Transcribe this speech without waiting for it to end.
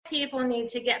people need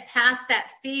to get past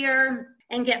that fear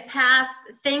and get past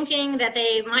thinking that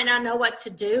they might not know what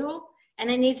to do. And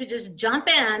they need to just jump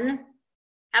in,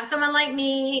 have someone like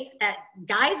me that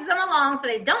guides them along so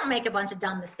they don't make a bunch of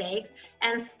dumb mistakes,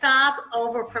 and stop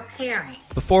over preparing.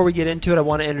 Before we get into it, I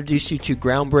want to introduce you to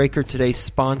Groundbreaker, today's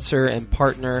sponsor and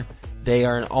partner. They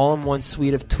are an all-in-one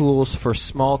suite of tools for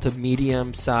small to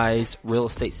medium-sized real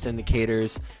estate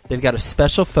syndicators. They've got a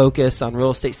special focus on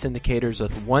real estate syndicators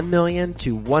with 1 million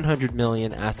to 100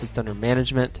 million assets under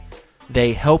management.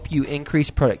 They help you increase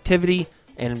productivity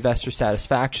and investor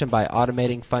satisfaction by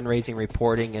automating fundraising,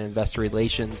 reporting, and investor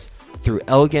relations through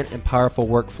elegant and powerful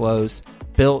workflows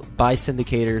built by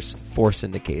syndicators for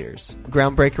syndicators.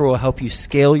 Groundbreaker will help you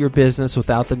scale your business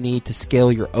without the need to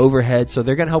scale your overhead. So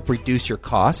they're going to help reduce your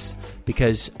costs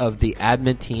because of the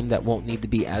admin team that won't need to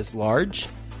be as large.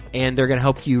 And they're going to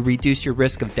help you reduce your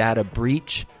risk of data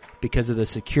breach because of the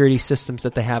security systems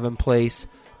that they have in place.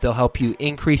 They'll help you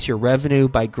increase your revenue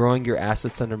by growing your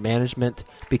assets under management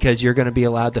because you're going to be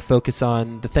allowed to focus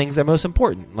on the things that are most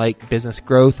important, like business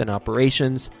growth and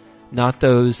operations, not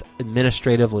those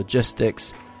administrative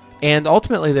logistics. And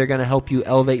ultimately, they're going to help you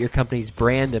elevate your company's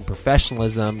brand and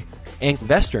professionalism and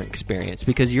investor experience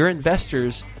because your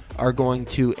investors are going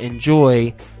to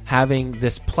enjoy having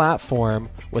this platform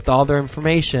with all their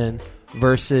information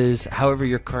versus however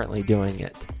you're currently doing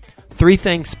it. 3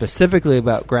 things specifically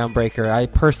about Groundbreaker I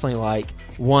personally like.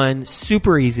 1,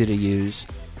 super easy to use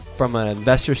from an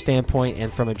investor standpoint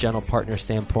and from a general partner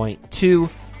standpoint. 2,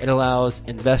 it allows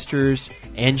investors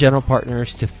and general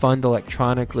partners to fund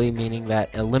electronically, meaning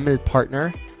that a limited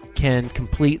partner can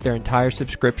complete their entire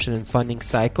subscription and funding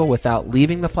cycle without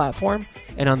leaving the platform.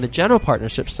 And on the general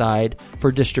partnership side,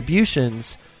 for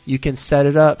distributions, you can set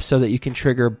it up so that you can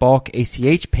trigger bulk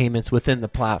ACH payments within the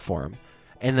platform.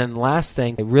 And then the last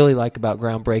thing I really like about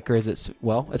Groundbreaker is it's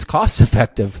cost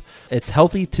effective. It's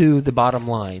healthy to the bottom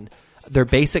line. Their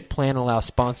basic plan allows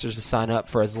sponsors to sign up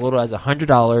for as little as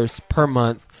 $100 per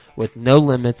month with no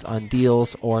limits on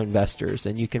deals or investors.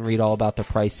 And you can read all about the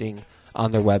pricing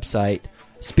on their website.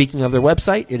 Speaking of their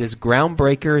website, it is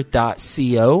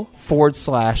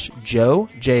groundbreaker.co/Joe,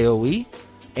 J-O-E.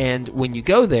 And when you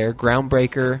go there,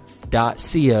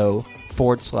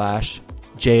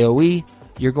 groundbreaker.co/Joe,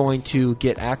 you're going to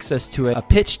get access to a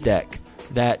pitch deck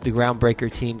that the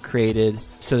Groundbreaker team created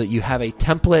so that you have a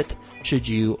template should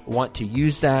you want to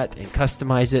use that and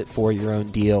customize it for your own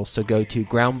deal. So go to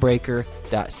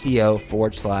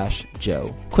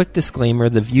groundbreaker.co/Joe. Quick disclaimer,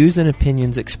 the views and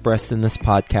opinions expressed in this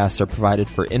podcast are provided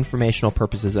for informational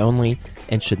purposes only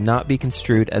and should not be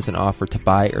construed as an offer to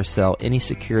buy or sell any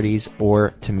securities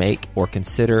or to make or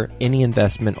consider any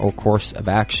investment or course of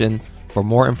action. For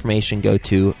more information, go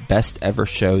to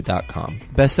bestevershow.com.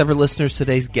 Best Ever listeners,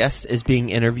 today's guest is being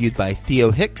interviewed by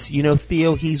Theo Hicks. You know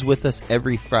Theo, he's with us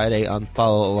every Friday on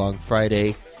Follow Along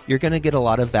Friday. You're going to get a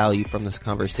lot of value from this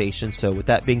conversation. So with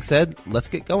that being said, let's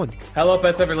get going. Hello,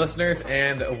 Best Ever listeners,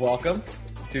 and welcome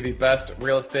to the Best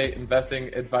Real Estate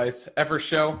Investing Advice Ever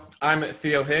show. I'm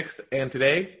Theo Hicks, and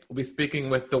today we'll be speaking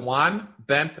with Dewan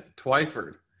Bent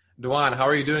Twyford. Dewan, how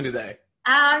are you doing today?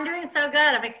 I'm doing so good.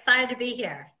 I'm excited to be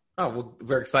here. Oh, well,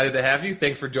 we're excited to have you.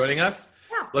 Thanks for joining us.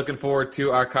 Yeah. Looking forward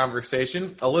to our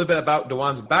conversation. A little bit about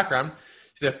Dewan's background.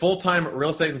 She's a full-time real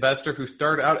estate investor who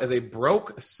started out as a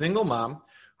broke single mom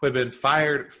who had been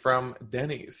fired from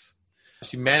Denny's.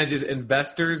 She manages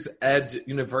Investors Edge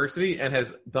University and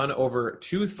has done over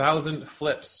 2,000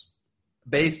 flips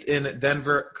based in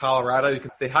Denver, Colorado. You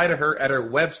can say hi to her at her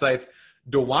website,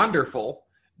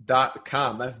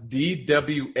 Dewanderful.com. That's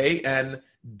DWANDERFUL,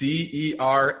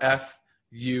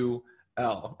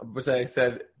 which I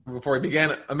said before we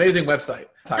began, amazing website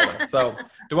title. So,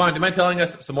 Dewan, do you mind telling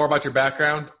us some more about your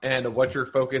background and what you're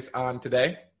focused on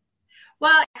today?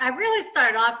 Well, I really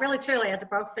started off really truly as a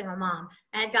broke single mom.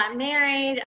 I had gotten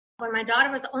married when my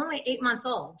daughter was only 8 months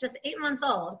old, just 8 months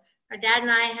old. Our dad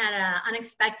and I had an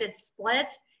unexpected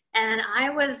split, and I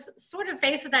was sort of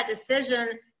faced with that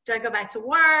decision. Do I go back to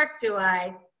work? Do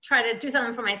I try to do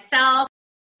something for myself?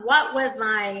 What was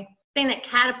my thing that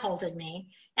catapulted me?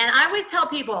 And I always tell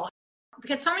people,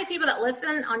 because so many people that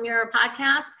listen on your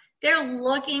podcast, they're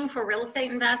looking for real estate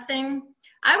investing.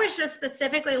 I was just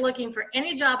specifically looking for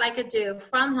any job I could do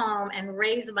from home and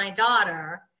raise my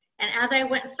daughter. And as I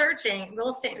went searching,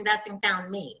 real estate investing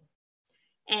found me.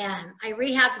 And I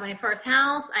rehabbed my first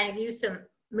house. I used to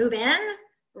move in,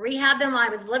 rehab them while I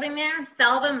was living there,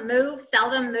 sell them, move.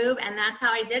 And that's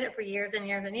how I did it for years and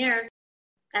years and years.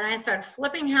 And I started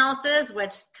flipping houses,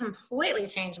 which completely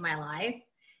changed my life.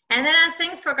 And then as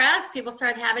things progressed, people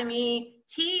started having me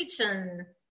teach and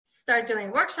started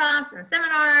doing workshops and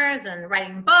seminars and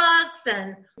writing books.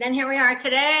 And then here we are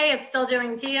today. I'm still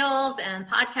doing deals and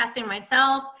podcasting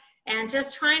myself and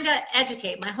just trying to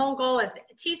educate. My whole goal is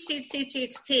teach.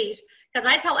 Because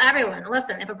I tell everyone,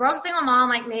 listen, if a broke single mom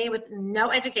like me with no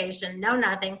education, no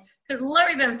nothing, who'd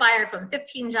literally been fired from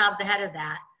 15 jobs ahead of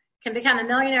that, can become a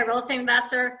millionaire real estate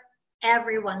investor,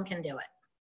 everyone can do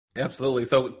it. Absolutely.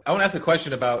 So I want to ask a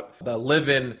question about the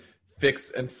live-in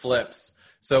fix and flips.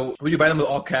 So would you buy them with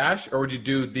all cash or would you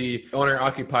do the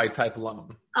owner-occupied type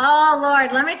loan? Oh,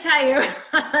 Lord, let me tell you.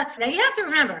 Now, you have to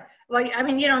remember, well, I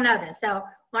mean, you don't know this. So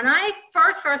when I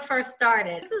first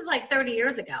started, this is like 30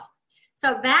 years ago.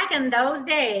 So back in those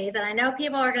days, and I know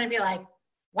people are going to be like,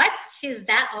 what? She's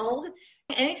that old?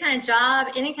 Any kind of job,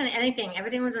 any kind of anything,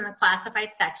 everything was in the classified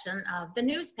section of the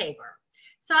newspaper.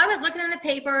 So I was looking in the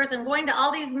papers and going to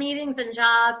all these meetings and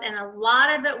jobs, and a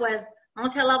lot of it was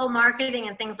multi-level marketing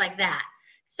and things like that.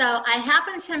 So I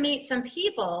happened to meet some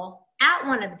people at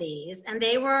one of these, and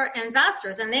they were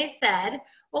investors, and they said,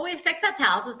 well, we fix up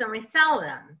houses and we sell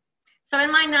them. So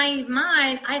in my naive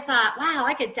mind, I thought, wow,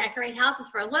 I could decorate houses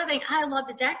for a living. I love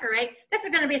to decorate. This is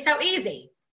going to be so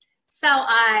easy. So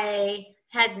I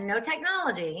had no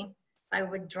technology. I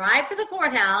would drive to the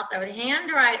courthouse. I would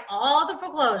handwrite all the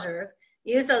foreclosures,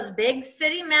 use those big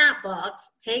city map books,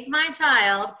 take my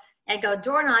child, and go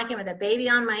door knocking with a baby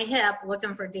on my hip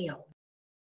looking for deals.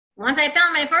 Once I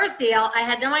found my first deal, I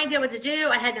had no idea what to do.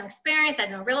 I had no experience. I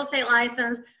had no real estate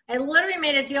license. I literally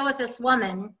made a deal with this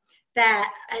woman,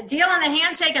 that a deal on a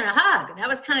handshake and a hug. That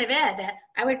was kind of it. That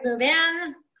I would move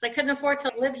in because I couldn't afford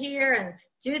to live here and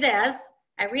do this.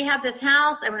 I rehabbed this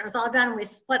house, and when it was all done, we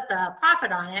split the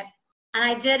profit on it. And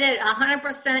I did it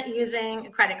 100%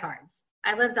 using credit cards.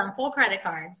 I lived on full credit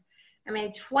cards. I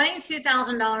made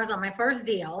 $22,000 on my first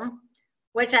deal,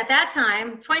 which at that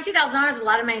time, $22,000 is a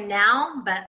lot of money now,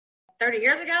 but 30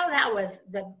 years ago, that was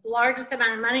the largest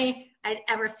amount of money I'd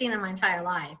ever seen in my entire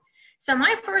life. So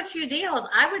my first few deals,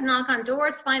 I would knock on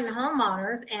doors, find the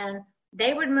homeowners, and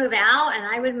they would move out, and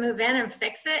I would move in and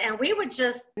fix it, and we would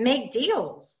just make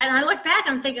deals. And I look back,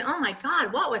 I'm thinking, oh my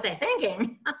God, what was I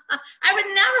thinking? I would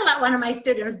never let one of my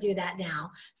students do that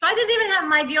now. So I didn't even have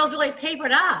my deals really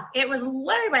papered up. It was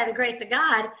literally by the grace of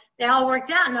God, they all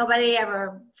worked out. Nobody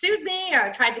ever sued me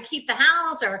or tried to keep the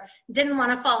house or didn't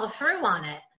want to follow through on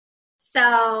it.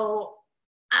 So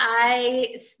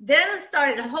I then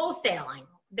started wholesaling,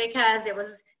 because it was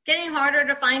getting harder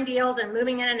to find deals and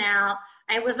moving in and out.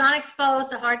 I was not exposed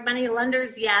to hard money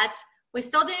lenders yet. We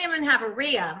still didn't even have a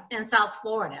RIA in South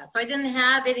Florida, so I didn't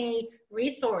have any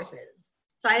resources.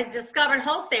 So I discovered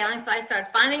wholesaling, so I started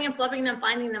finding and flipping them,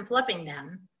 finding them, flipping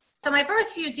them. So my first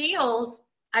few deals,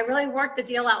 I really worked the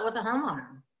deal out with a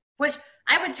homeowner, which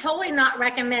I would totally not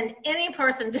recommend any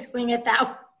person doing it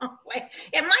that way.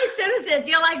 If my students did a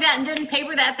deal like that and didn't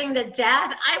paper that thing to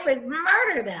death, I would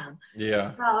murder them.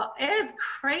 Yeah. So it is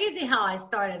crazy how I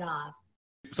started off.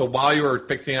 So while you were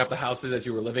fixing up the houses that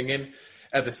you were living in,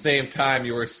 at the same time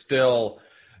you were still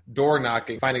door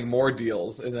knocking, finding more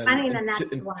deals, and then finding the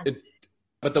next one.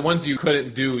 But the ones you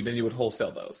couldn't do, then you would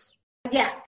wholesale those.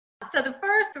 Yes. So the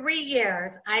first 3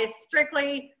 years, I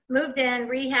strictly moved in,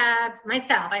 rehabbed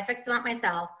myself. I fixed them up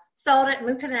myself, sold it,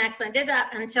 moved to the next one. I did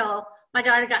that until my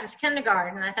daughter got into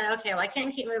kindergarten. I thought, okay, well, I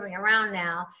can't keep moving around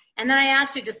now. And then I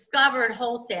actually discovered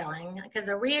wholesaling because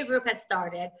the RIA group had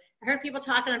started. I heard people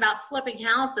talking about flipping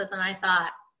houses, and I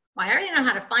thought, well, I already know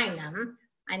how to find them.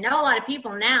 I know a lot of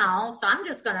people now, so I'm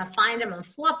just going to find them and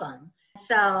flip them.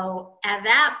 So at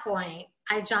that point,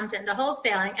 I jumped into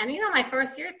wholesaling. And, my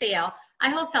first year, Theo,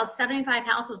 I wholesaled 75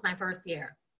 houses my first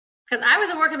year. Because I was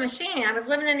a working machine. I was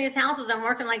living in these houses and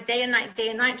working like day and night,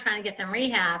 trying to get them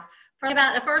rehabbed. For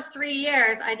about the first 3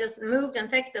 years, I just moved and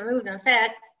fixed and moved and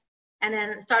fixed, and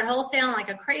then started wholesaling like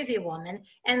a crazy woman.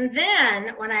 And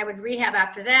then when I would rehab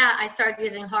after that, I started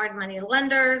using hard money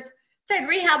lenders. So I'd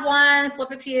rehab one,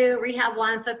 flip a few, rehab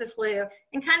one, flip a few,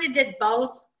 and kind of did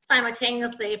both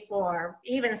simultaneously for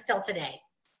even still today.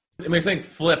 When you're saying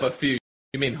flip a few,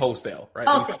 you mean wholesale, right?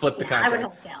 Wholesale, You flip the contract. I would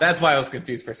wholesale. That's why I was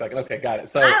confused for a second. Okay, got it.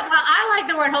 So I like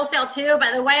the word wholesale too.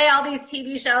 By the way, all these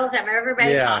TV shows have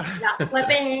everybody talking about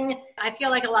flipping. I feel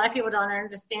like a lot of people don't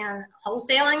understand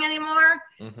wholesaling anymore.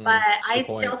 Mm-hmm. But I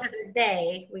still, to this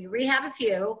day, we rehab a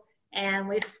few and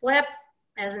we flip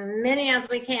as many as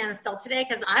we can still today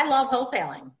because I love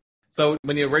wholesaling. So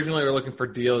when you originally were looking for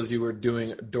deals, you were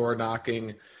doing door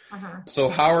knocking. So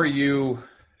how are you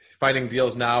finding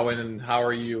deals now, and how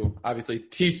are you obviously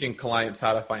teaching clients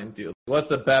how to find deals? What's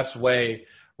the best way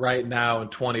right now in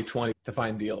 2020 to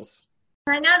find deals?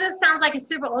 I know this sounds like a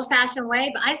super old-fashioned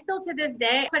way, but I still to this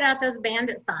day put out those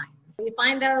bandit signs. You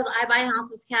find those I buy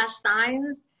houses cash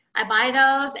signs. I buy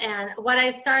those. And what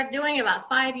I started doing about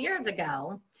 5 years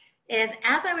ago is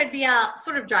as I would be out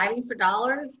sort of driving for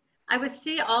dollars, I would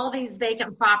see all these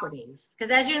vacant properties.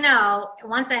 Because as you know,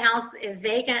 once a house is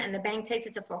vacant and the bank takes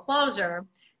it to foreclosure,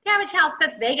 the average house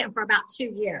sits vacant for about 2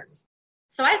 years.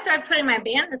 So I started putting my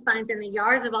bandit signs in the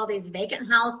yards of all these vacant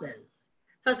houses.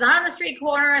 So it's not on the street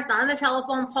corner, it's not on the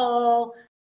telephone pole,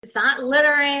 it's not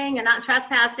littering, you're not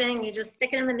trespassing, you're just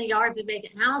sticking them in the yards of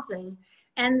vacant houses.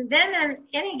 And then in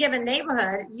any given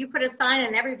neighborhood, you put a sign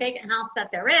in every vacant house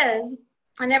that there is,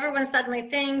 and everyone suddenly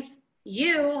thinks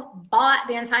you bought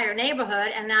the entire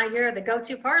neighborhood and now you're the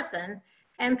go-to person.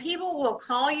 And people will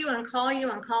call you and call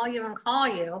you and call you and call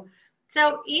you.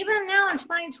 So even now in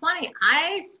 2020,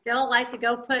 I still like to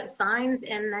go put signs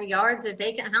in the yards of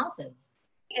vacant houses.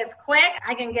 It's quick.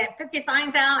 I can get 50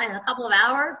 signs out in a couple of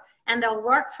hours, and they'll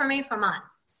work for me for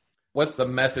months. What's the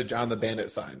message on the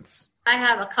bandit signs? I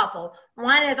have a couple.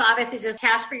 One is obviously just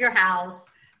cash for your house.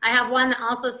 I have one that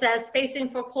also says facing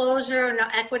foreclosure, no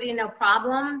equity, no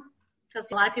problem, because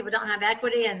a lot of people don't have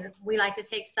equity, and we like to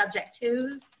take subject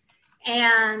twos.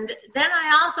 And then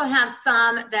I also have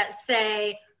some that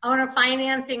say owner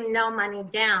financing, no money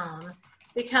down,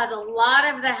 because a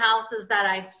lot of the houses that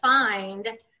I find,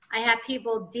 I have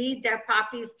people deed their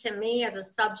properties to me as a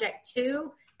subject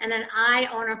to, and then I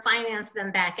owner finance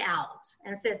them back out.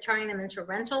 Instead of turning them into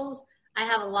rentals, I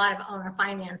have a lot of owner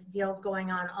finance deals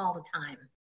going on all the time.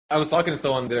 I was talking to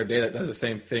someone the other day that does the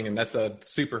same thing, and that's a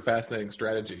super fascinating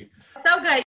strategy. So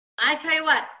good. I tell you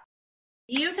what,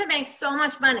 you can make so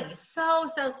much money, so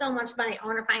much money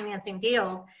owner financing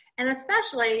deals, and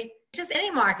especially just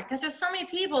any market, because there's so many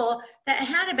people that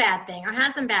had a bad thing or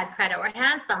had some bad credit or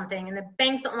had something, and the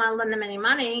banks don't want to lend them any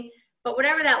money, but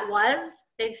whatever that was,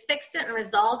 they fixed it and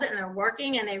resolved it, and they're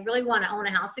working, and they really want to own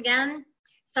a house again.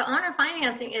 So owner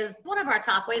financing is one of our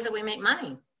top ways that we make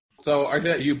money. So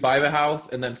Arjuna, you buy the house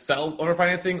and then sell owner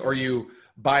financing, or you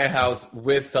buy a house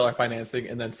with seller financing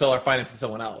and then seller finance to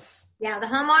someone else? Yeah, the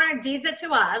homeowner deeds it to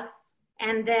us,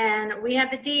 and then we have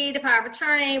the deed, the power of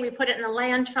attorney, we put it in the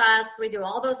land trust, we do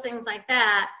all those things like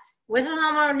that with the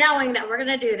homeowner knowing that we're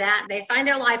going to do that. They sign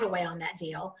their life away on that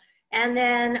deal. And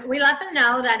then we let them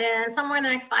know that in somewhere in the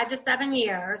next 5 to 7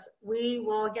 years, we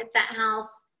will get that house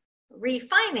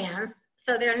refinanced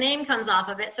so their name comes off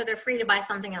of it so they're free to buy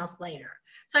something else later.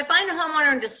 So I find a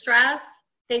homeowner in distress,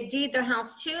 they deed their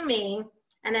house to me,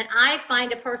 and then I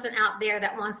find a person out there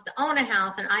that wants to own a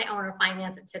house, and I own or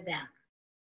finance it to them.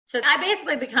 So I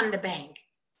basically become the bank.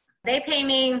 They pay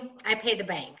me, I pay the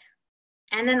bank.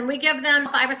 And then we give them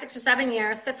 5 or 6 or 7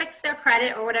 years to fix their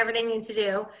credit or whatever they need to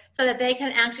do so that they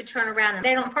can actually turn around. And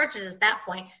they don't purchase at that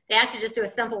point. They actually just do a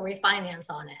simple refinance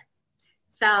on it.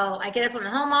 So I get it from the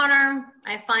homeowner.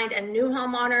 I find a new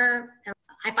homeowner, and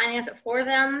I finance it for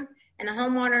them. And the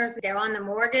homeowners, they're on the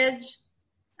mortgage.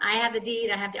 I have the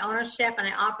deed, I have the ownership, and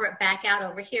I offer it back out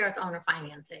over here as owner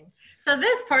financing. So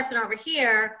this person over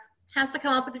here has to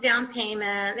come up with a down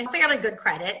payment. They have fairly good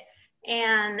credit.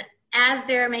 And as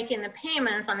they're making the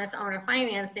payments on this owner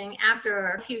financing, after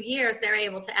a few years, they're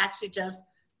able to actually just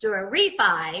do a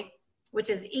refi, which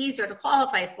is easier to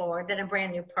qualify for than a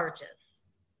brand new purchase.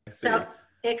 So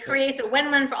it creates a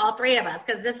win-win for all three of us,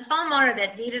 because this homeowner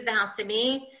that deeded the house to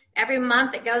me, every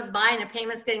month that goes by and a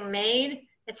payment's getting made,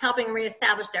 it's helping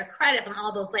reestablish their credit from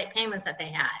all those late payments that they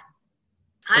had.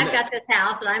 I've got this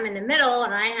house and I'm in the middle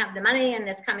and I have the money and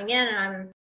it's coming in and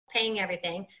I'm paying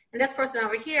everything. And this person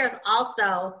over here is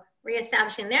also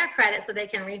reestablishing their credit so they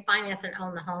can refinance and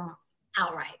own the home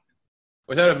outright.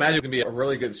 Which I would imagine can be a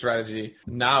really good strategy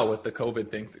now with the COVID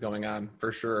things going on,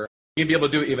 for sure. You'd be able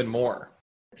to do even more.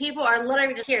 People are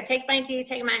literally just here, take my deed,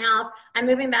 take my house. I'm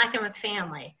moving back in with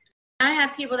family. I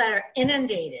have people that are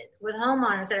inundated with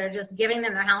homeowners that are just giving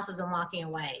them their houses and walking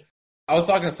away. I was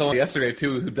talking to someone yesterday,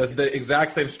 too, who does the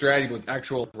exact same strategy with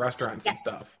actual restaurants and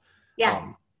stuff. Yes.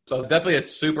 So definitely a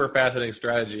super fascinating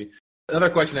strategy. Another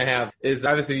question I have is,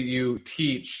 obviously you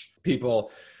teach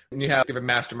people and you have different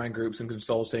mastermind groups and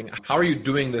consulting. How are you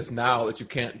doing this now that you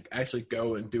can't actually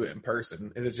go and do it in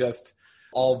person? Is it just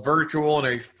all virtual, and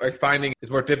are you finding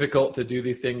it's more difficult to do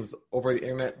these things over the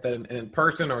internet than in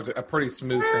person, or is it a pretty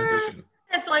smooth transition?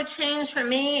 That's what changed for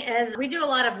me is we do a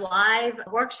lot of live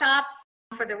workshops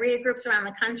for the REIA groups around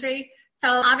the country. So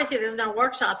obviously there's no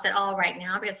workshops at all right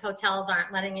now because hotels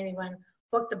aren't letting anyone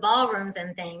book the ballrooms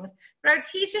and things. But our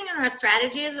teaching and our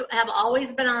strategies have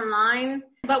always been online.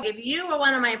 But if you were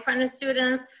one of my apprentice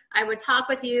students, I would talk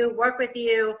with you, work with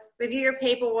you, review your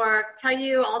paperwork, tell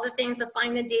you all the things to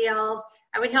find the deals.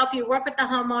 I would help you work with the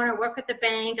homeowner, work with the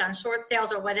bank on short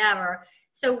sales or whatever.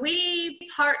 So we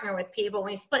partner with people,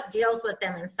 we split deals with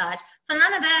them and such. So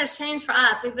none of that has changed for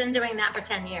us. We've been doing that for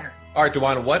 10 years. All right,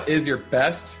 Dewan, what is your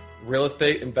best real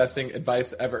estate investing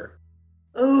advice ever?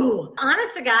 Ooh,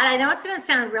 honest to God, I know it's going to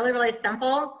sound really, really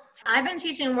simple. I've been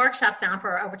teaching workshops now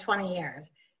for over 20 years.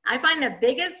 I find the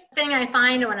biggest thing I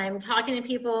find when I'm talking to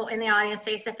people in the audience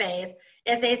face to face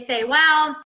is they say,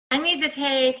 well, I need to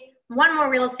take one more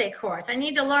real estate course. I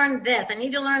need to learn this. I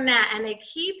need to learn that. And they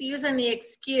keep using the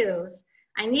excuse,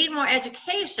 I need more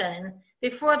education,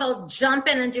 before they'll jump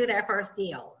in and do their first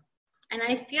deal. And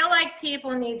I feel like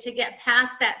people need to get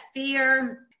past that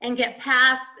fear and get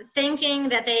past thinking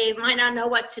that they might not know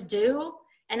what to do.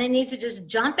 And they need to just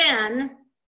jump in,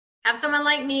 have someone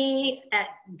like me that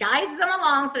guides them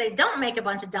along so they don't make a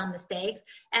bunch of dumb mistakes,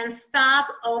 and stop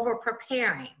over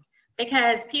preparing.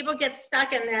 Because people get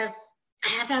stuck in this, I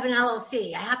have to have an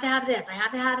LLC, I have to have this, I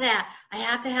have to have that, I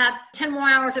have to have 10 more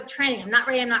hours of training, I'm not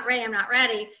ready, I'm not ready, I'm not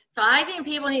ready. So I think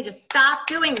people need to stop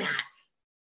doing that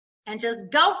and just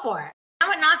go for it. I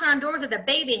went knocking on doors with a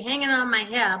baby hanging on my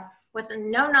hip with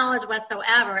no knowledge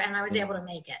whatsoever, and I was able to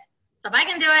make it. So if I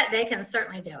can do it, they can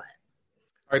certainly do it.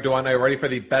 All right, Dewan, are you ready for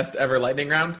the best ever lightning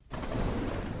round?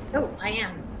 Oh, I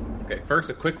am. Okay, first,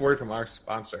 a quick word from our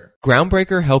sponsor.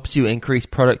 Groundbreaker helps you increase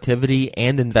productivity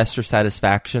and investor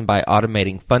satisfaction by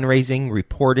automating fundraising,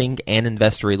 reporting, and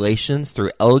investor relations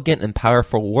through elegant and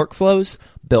powerful workflows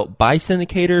built by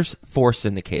syndicators for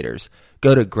syndicators.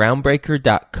 Go to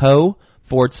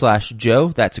groundbreaker.co/Joe.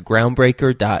 That's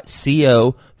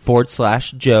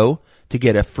groundbreaker.co/Joe to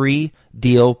get a free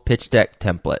deal pitch deck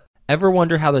template. Ever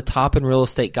wonder how the top in real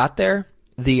estate got there?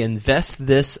 The Invest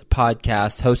This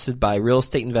podcast, hosted by real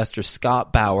estate investor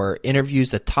Scott Bauer,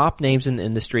 interviews the top names in the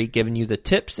industry, giving you the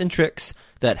tips and tricks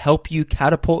that help you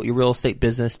catapult your real estate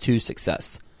business to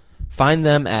success. Find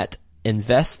them at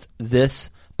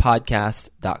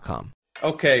investthispodcast.com.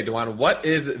 Okay, Dewan, what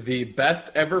is the best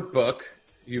ever book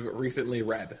you've recently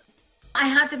read? I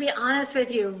have to be honest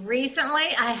with you.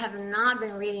 Recently, I have not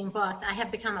been reading books. I have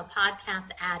become a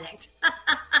podcast addict.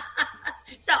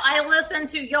 So I listen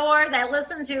to yours. I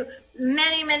listen to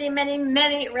many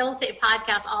real estate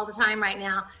podcasts all the time right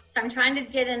now. So I'm trying to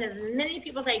get in as many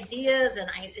people's ideas and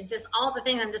just all the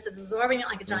things. I'm just absorbing it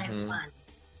like a giant sponge.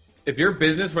 If your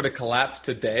business were to collapse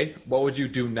today, what would you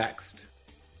do next?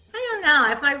 I don't know.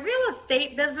 If my real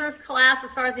estate business collapsed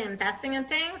as far as the investing and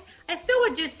things, I still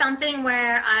would do something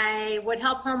where I would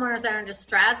help homeowners that are in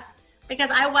distress. Because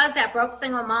I was that broke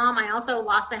single mom. I also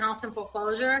lost a house in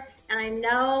foreclosure. And I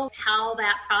know how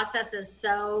that process is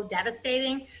so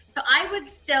devastating. So I would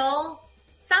still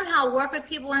somehow work with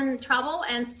people in trouble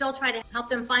and still try to help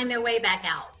them find their way back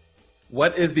out.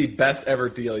 What is the best ever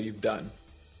deal you've done?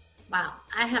 Wow.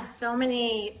 I have so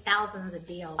many thousands of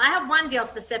deals. I have one deal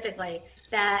specifically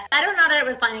that I don't know that it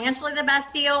was financially the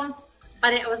best deal,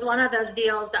 but it was one of those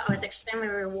deals that was extremely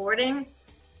rewarding.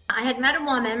 I had met a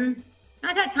woman.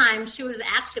 At that time, she was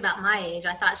actually about my age.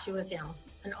 I thought she was, an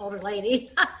older lady.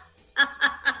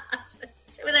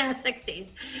 She was in her 60s.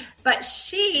 But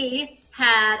she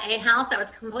had a house that was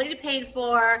completely paid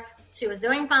for. She was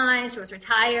doing fine. She was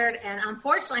retired. And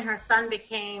unfortunately, her son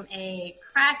became a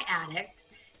crack addict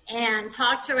and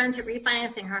talked her into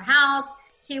refinancing her house.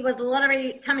 He was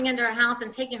literally coming into her house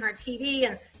and taking her TV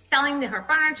and selling her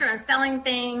furniture and selling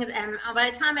things. And by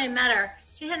the time I met her,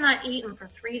 she had not eaten for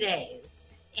 3 days.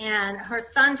 And her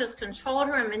son just controlled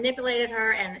her and manipulated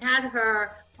her and had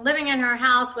her living in her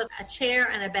house with a chair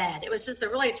and a bed. It was just a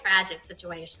really tragic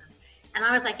situation. And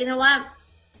I was like, you know what?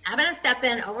 I'm going to step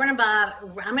in over and above.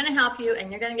 I'm going to help you,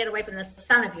 and you're going to get away from this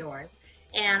son of yours.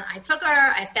 And I took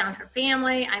her. I found her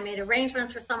family. I made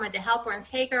arrangements for someone to help her and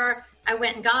take her. I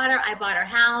went and got her. I bought her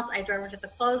house. I drove her to the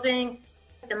closing.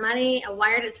 The money, I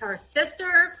wired it to her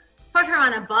sister, put her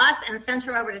on a bus and sent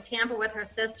her over to Tampa with her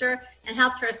sister and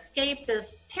helped her escape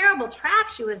this terrible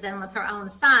trap she was in with her own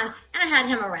son, and I had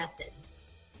him arrested.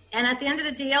 And at the end of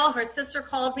the deal, her sister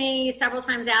called me several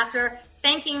times after,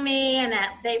 thanking me, and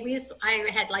that I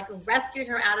had rescued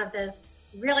her out of this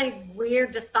really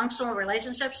weird, dysfunctional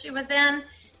relationship she was in.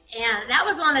 And that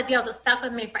was one of the deals that stuck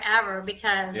with me forever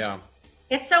because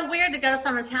it's so weird to go to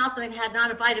someone's house and they've had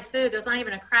not a bite of food. There's not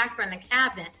even a cracker in the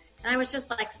cabinet. And I was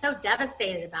just so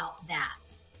devastated about that.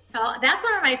 So that's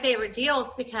one of my favorite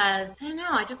deals because, I don't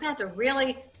know, I just had to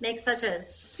really make such a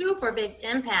super big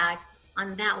impact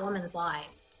on that woman's life.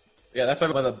 Yeah, that's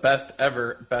probably one of the best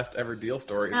ever deal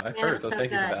stories I've heard. So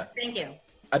thank you for that. Thank you.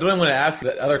 I don't want to ask you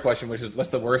that other question, which is what's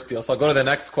the worst deal? So I'll go to the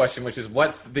next question, which is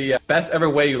what's the best ever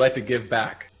way you like to give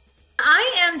back?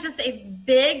 I am just a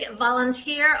big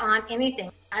volunteer on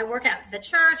anything. I work at the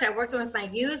church. I work with my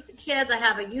youth kids. I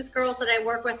have a youth girls that I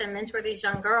work with and mentor these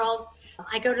young girls.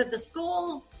 I go to the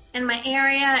schools in my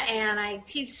area and I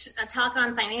talk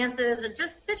on finances and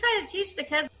just to try to teach the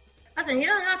kids, listen, you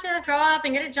don't have to grow up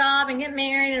and get a job and get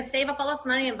married and save up all this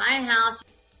money and buy a house.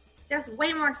 There's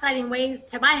way more exciting ways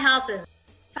to buy houses.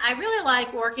 So I really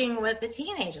like working with the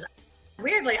teenagers.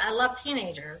 Weirdly, I love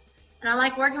teenagers and I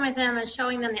like working with them and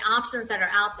showing them the options that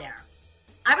are out there.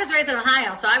 I was raised in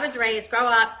Ohio, so I was raised, grow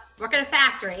up, work at a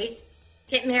factory,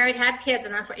 get married, have kids,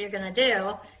 and that's what you're going to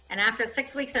do. And after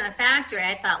 6 weeks in a factory,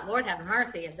 I thought, Lord have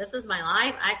mercy, if this is my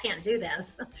life, I can't do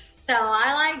this. So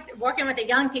I like working with the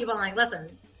young people and like,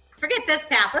 listen, forget this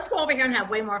path. Let's go over here and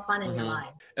have way more fun in your life.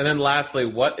 And then lastly,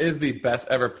 what is the best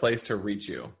ever place to reach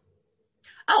you?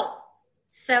 Oh,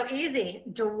 so easy.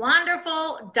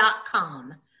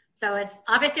 Dwanderful.com. So it's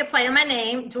obviously a play on my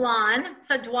name, Dwan.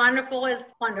 So Dwanderful is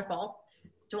wonderful.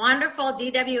 Dwanderful,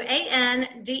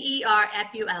 DWANDERFUL,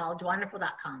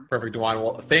 Dwanderful.com. Perfect, Dwan.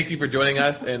 Well, thank you for joining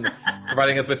us and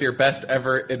providing us with your best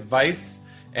ever advice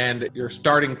and your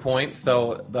starting point.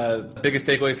 So the biggest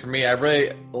takeaways for me, I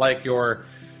really like your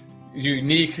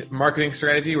unique marketing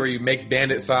strategy where you make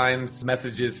bandit signs,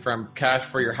 messages from cash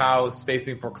for your house,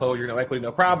 facing foreclosure, no equity,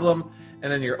 no problem, and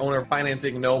then your owner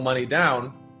financing, no money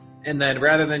down. And then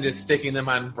rather than just sticking them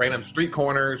on random street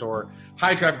corners or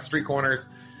high traffic street corners,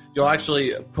 you'll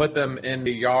actually put them in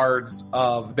the yards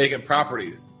of vacant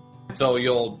properties. So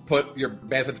you'll put your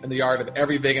bandits in the yard of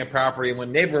every vacant property. And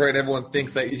when neighborhood, everyone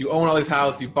thinks that you own all these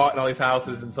houses, you bought all these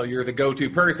houses, and so you're the go-to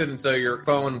person. And so your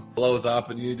phone blows up,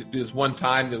 and you do this one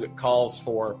time, you'll get calls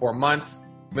for months.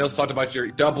 We also talked about your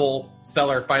double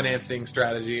seller financing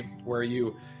strategy, where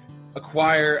you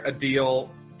acquire a deal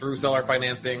through seller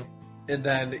financing, and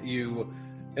then you,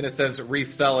 in a sense,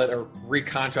 resell it or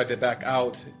recontract it back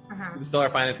out, the seller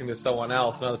financing to someone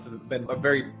else. Now, this has been a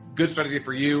very good strategy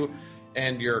for you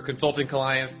and your consulting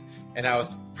clients, and now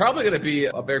it's probably going to be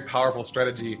a very powerful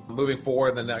strategy moving forward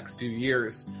in the next few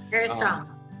years. Very strong.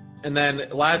 And then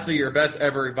lastly, your best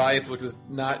ever advice, which was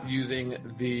not using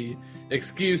the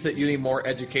excuse that you need more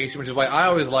education, which is why I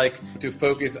always like to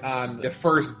focus on the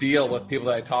first deal with people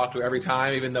that I talk to every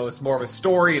time, even though it's more of a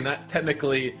story and not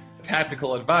technically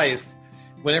tactical advice.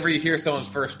 Whenever you hear someone's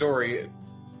first story,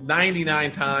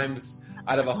 99 times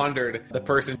out of 100, the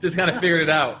person just kind of figured it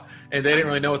out and they didn't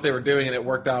really know what they were doing and it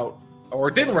worked out, or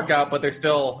it didn't work out, but they're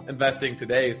still investing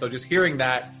today. So just hearing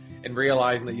that and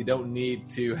realizing that you don't need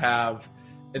to have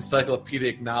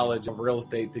encyclopedic knowledge of real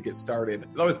estate to get started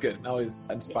is always good and always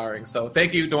inspiring. So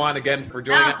thank you, Dwan, again for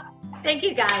joining us. Thank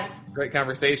you, guys. Great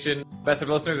conversation. Best of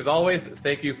listeners, as always,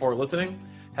 thank you for listening.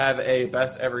 Have a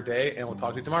best ever day, and we'll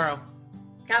talk to you tomorrow.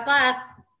 God bless.